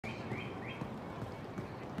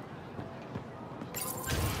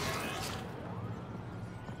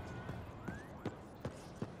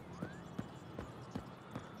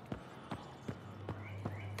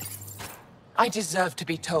I deserve to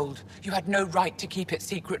be told. You had no right to keep it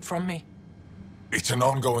secret from me. It's an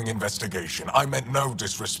ongoing investigation. I meant no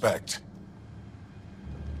disrespect.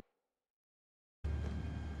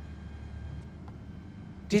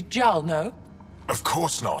 Did Jal know? Of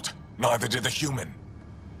course not. Neither did the human.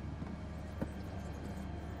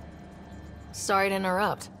 Sorry to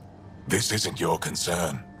interrupt. This isn't your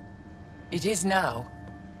concern. It is now.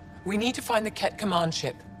 We need to find the Ket command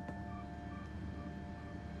ship.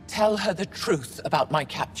 Tell her the truth about my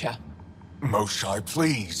capture. Moshai,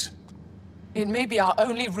 please. It may be our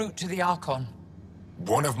only route to the Archon.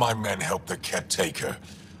 One of my men helped the Ket take her.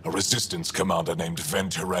 A resistance commander named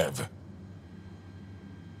Venturev.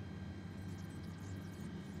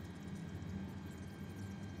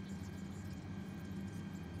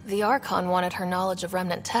 The Archon wanted her knowledge of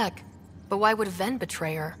Remnant tech, but why would Ven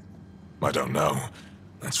betray her? I don't know.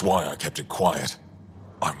 That's why I kept it quiet.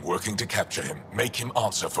 I'm working to capture him, make him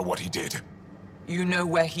answer for what he did. You know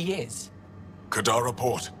where he is? Kadara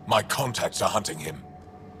Port. My contacts are hunting him.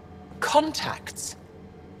 Contacts?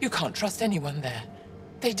 You can't trust anyone there.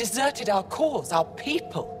 They deserted our cause, our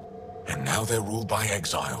people. And now they're ruled by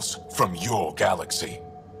exiles from your galaxy.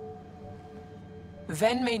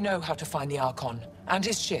 Ven may know how to find the Archon, and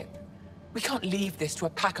his ship. We can't leave this to a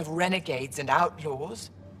pack of renegades and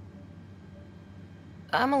outlaws.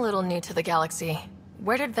 I'm a little new to the galaxy.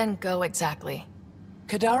 Where did Ven go exactly?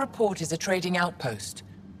 Kadara Port is a trading outpost.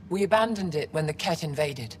 We abandoned it when the Ket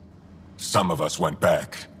invaded. Some of us went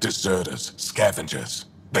back. Deserters, scavengers.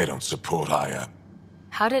 They don't support Aya.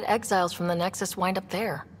 How did exiles from the Nexus wind up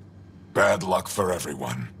there? Bad luck for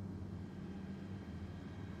everyone.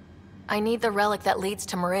 I need the relic that leads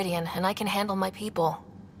to Meridian, and I can handle my people.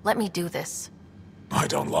 Let me do this. I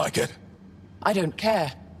don't like it. I don't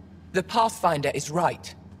care. The Pathfinder is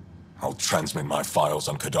right. I'll transmit my files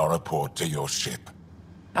on Kadara Port to your ship.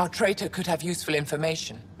 Our traitor could have useful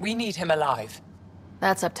information. We need him alive.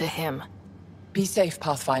 That's up to him. Be safe,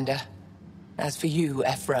 Pathfinder. As for you,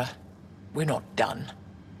 Ephra, we're not done.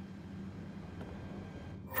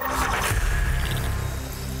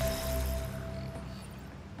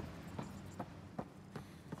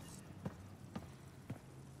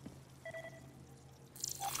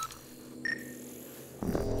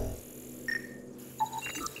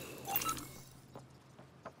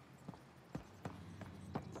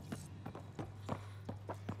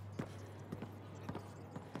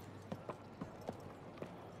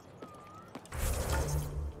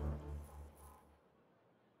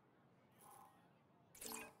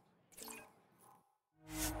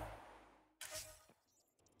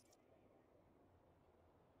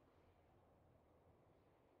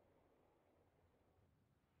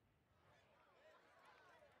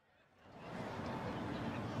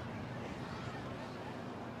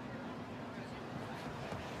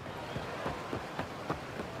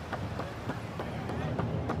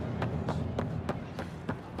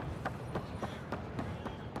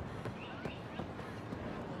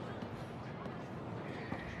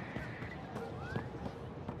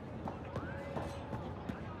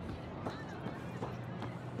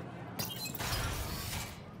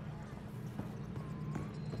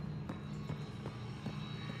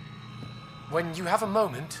 When you have a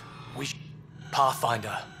moment,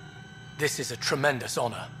 Pathfinder, this is a tremendous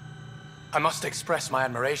honor. I must express my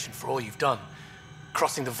admiration for all you've done.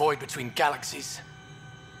 Crossing the void between galaxies,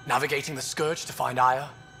 navigating the Scourge to find Aya.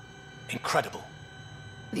 Incredible.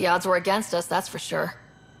 The odds were against us, that's for sure.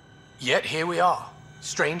 Yet here we are,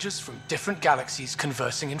 strangers from different galaxies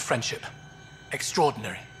conversing in friendship.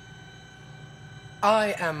 Extraordinary.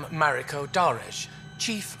 I am Mariko Darej,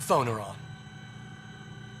 Chief Phoneron.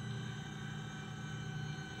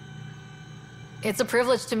 It's a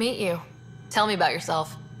privilege to meet you. Tell me about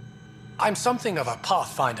yourself. I'm something of a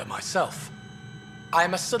pathfinder myself. I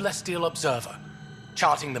am a celestial observer,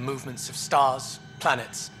 charting the movements of stars,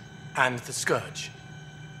 planets, and the Scourge.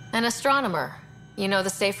 An astronomer. You know the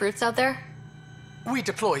safe routes out there? We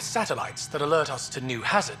deploy satellites that alert us to new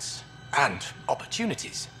hazards and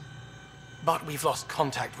opportunities. But we've lost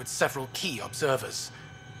contact with several key observers.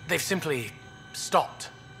 They've simply stopped.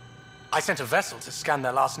 I sent a vessel to scan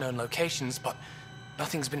their last known locations, but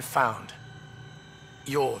nothing's been found.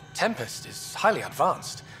 Your Tempest is highly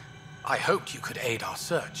advanced. I hoped you could aid our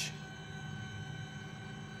search.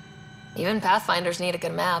 Even Pathfinders need a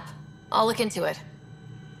good map. I'll look into it.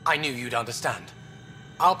 I knew you'd understand.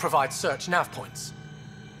 I'll provide search nav points.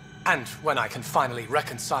 And when I can finally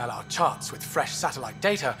reconcile our charts with fresh satellite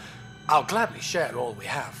data, I'll gladly share all we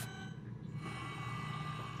have.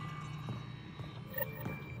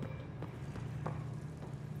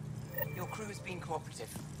 Your crew has been cooperative.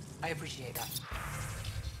 I appreciate that.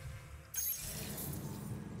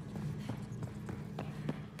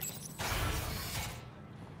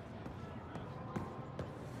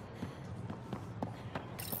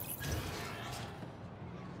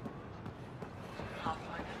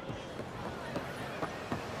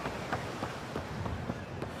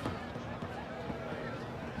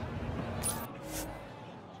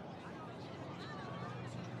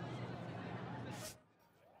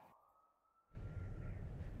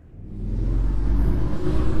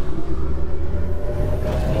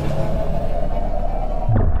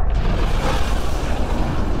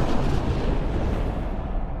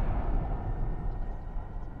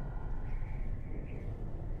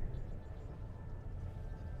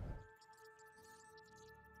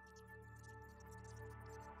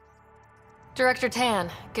 Director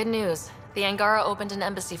Tan, good news. The Angara opened an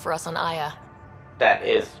embassy for us on Aya. That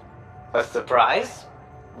is a surprise.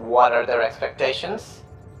 What are their expectations?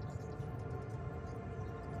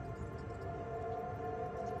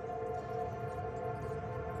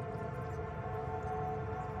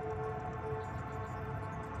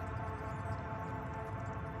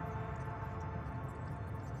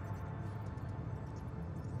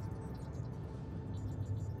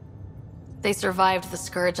 They survived the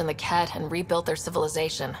Scourge and the Ket and rebuilt their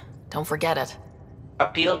civilization. Don't forget it.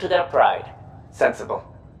 Appeal to their pride. Sensible.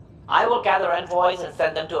 I will gather envoys and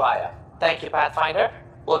send them to Aya. Thank you, Pathfinder.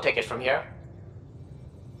 We'll take it from here.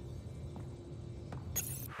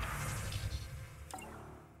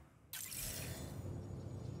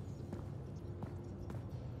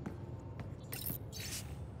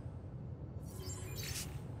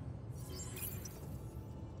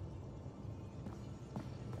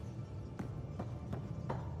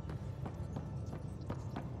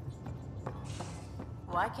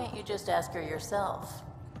 Why can't you just ask her yourself?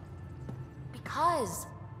 Because.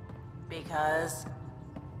 Because?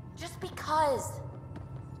 Just because.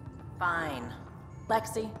 Fine.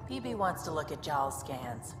 Lexi, PB wants to look at Jaal's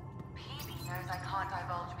scans. PB knows I can't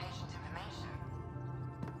divulge patient information.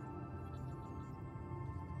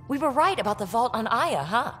 We were right about the vault on Aya,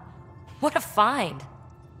 huh? What a find.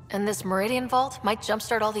 And this Meridian Vault might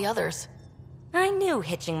jumpstart all the others. I knew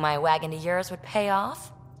hitching my wagon to yours would pay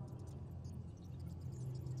off.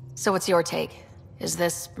 So what's your take? Is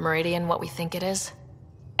this Meridian what we think it is?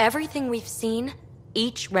 Everything we've seen,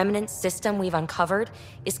 each remnant system we've uncovered,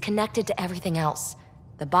 is connected to everything else.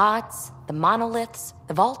 The bots, the monoliths,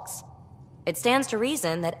 the vaults. It stands to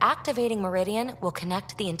reason that activating Meridian will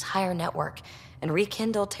connect the entire network and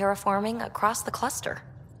rekindle terraforming across the cluster.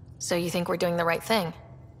 So you think we're doing the right thing?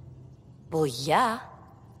 Well, yeah.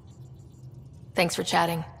 Thanks for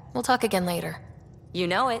chatting. We'll talk again later. You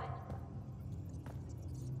know it.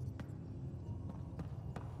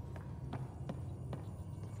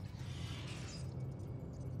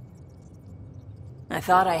 I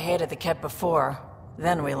thought I hated the Ket before.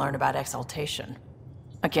 Then we learned about exaltation.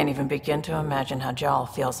 I can't even begin to imagine how Jaal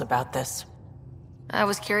feels about this. I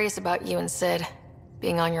was curious about you and Sid,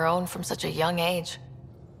 being on your own from such a young age.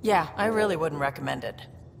 Yeah, I really wouldn't recommend it.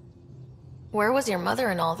 Where was your mother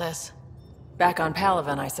in all this? Back on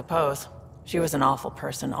Palaven, I suppose. She was an awful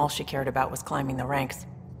person. All she cared about was climbing the ranks.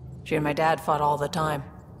 She and my dad fought all the time.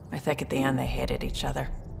 I think at the end they hated each other.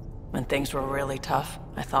 When things were really tough,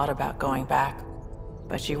 I thought about going back.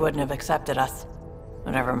 But she wouldn't have accepted us.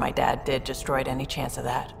 Whatever my dad did destroyed any chance of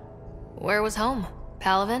that. Where was home?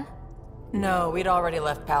 Palaven? No, we'd already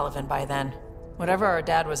left Palaven by then. Whatever our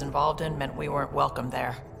dad was involved in meant we weren't welcome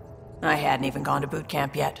there. I hadn't even gone to boot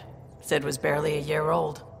camp yet. Sid was barely a year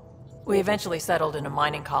old. We eventually settled in a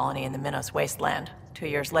mining colony in the Minos wasteland. 2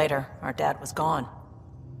 years later, our dad was gone.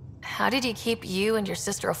 How did he keep you and your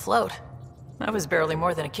sister afloat? I was barely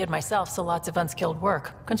more than a kid myself, so lots of unskilled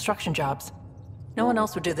work. Construction jobs. No one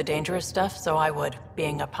else would do the dangerous stuff, so I would.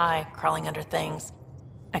 Being up high, crawling under things.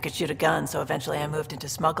 I could shoot a gun, so eventually I moved into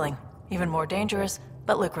smuggling. Even more dangerous,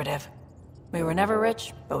 but lucrative. We were never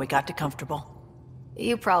rich, but we got to comfortable.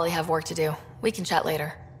 You probably have work to do. We can chat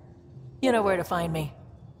later. You know where to find me.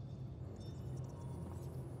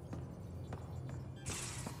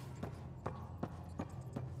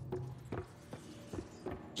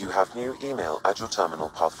 You have new email at your terminal,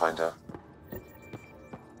 Pathfinder.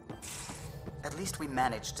 At least we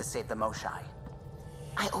managed to save the Moshai.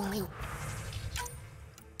 I only...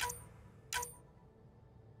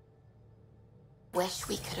 wish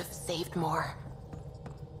we could have saved more.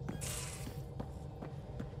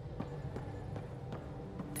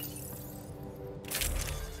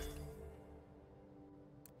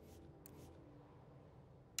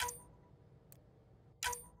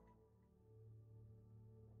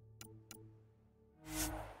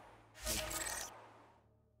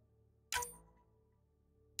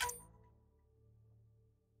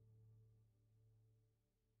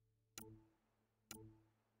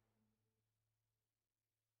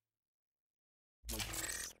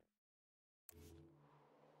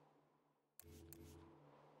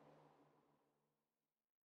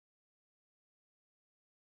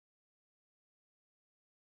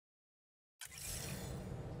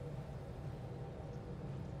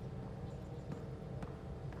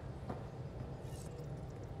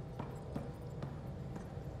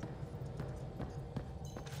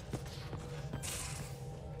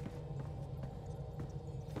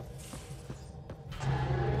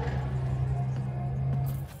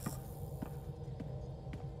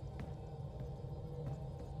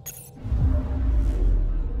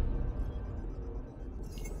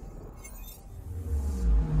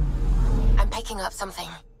 picking up something.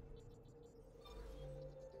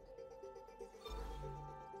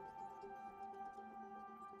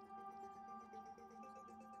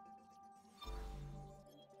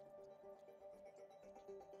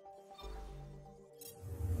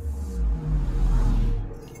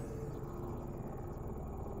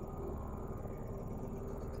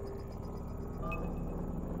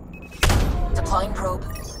 Deploying probe.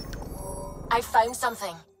 I found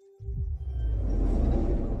something.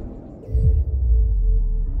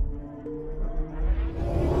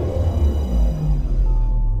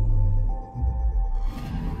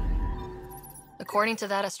 According to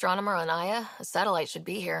that astronomer on Aya, a satellite should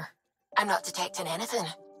be here. I'm not detecting anything.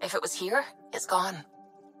 If it was here, it's gone.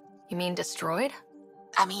 You mean destroyed?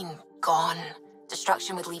 I mean, gone.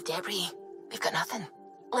 Destruction would leave debris. We've got nothing.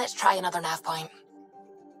 Let's try another nav point.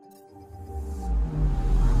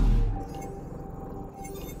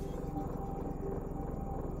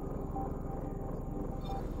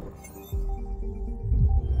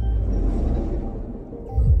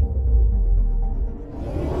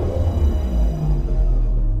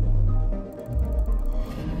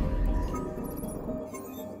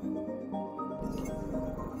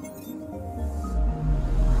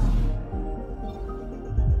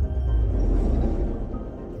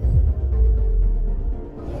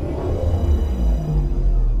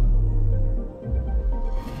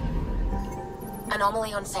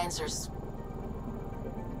 Anomaly on sensors.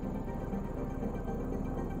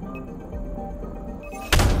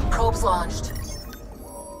 Probes launched.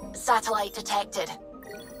 Satellite detected.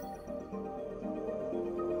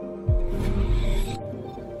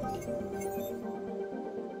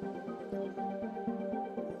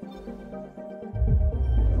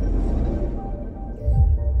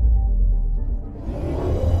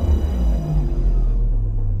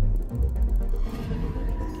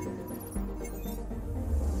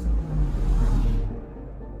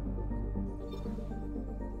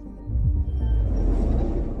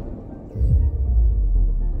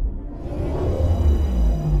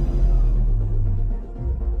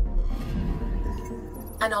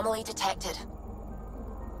 Anomaly detected.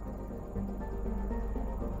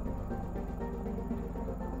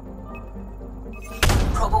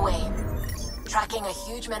 Probe away. Tracking a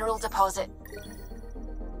huge mineral deposit.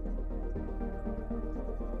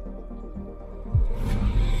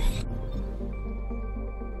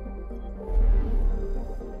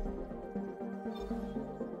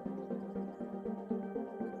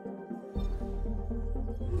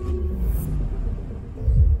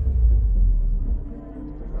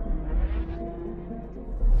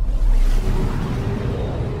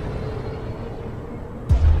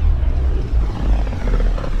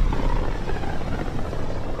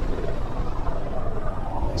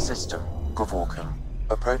 System, Gavorkan.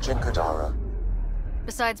 Approaching Kadara.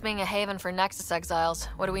 Besides being a haven for Nexus exiles,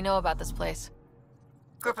 what do we know about this place?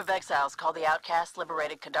 Group of exiles called the Outcasts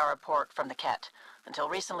liberated Kadara Port from the Ket. Until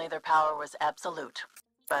recently, their power was absolute.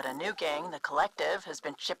 But a new gang, the Collective, has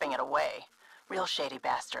been chipping it away. Real shady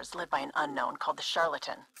bastards led by an unknown called the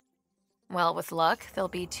Charlatan. Well, with luck, they'll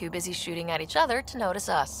be too busy shooting at each other to notice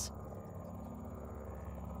us.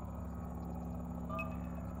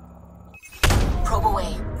 Probe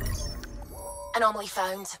away. Anomaly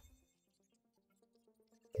found.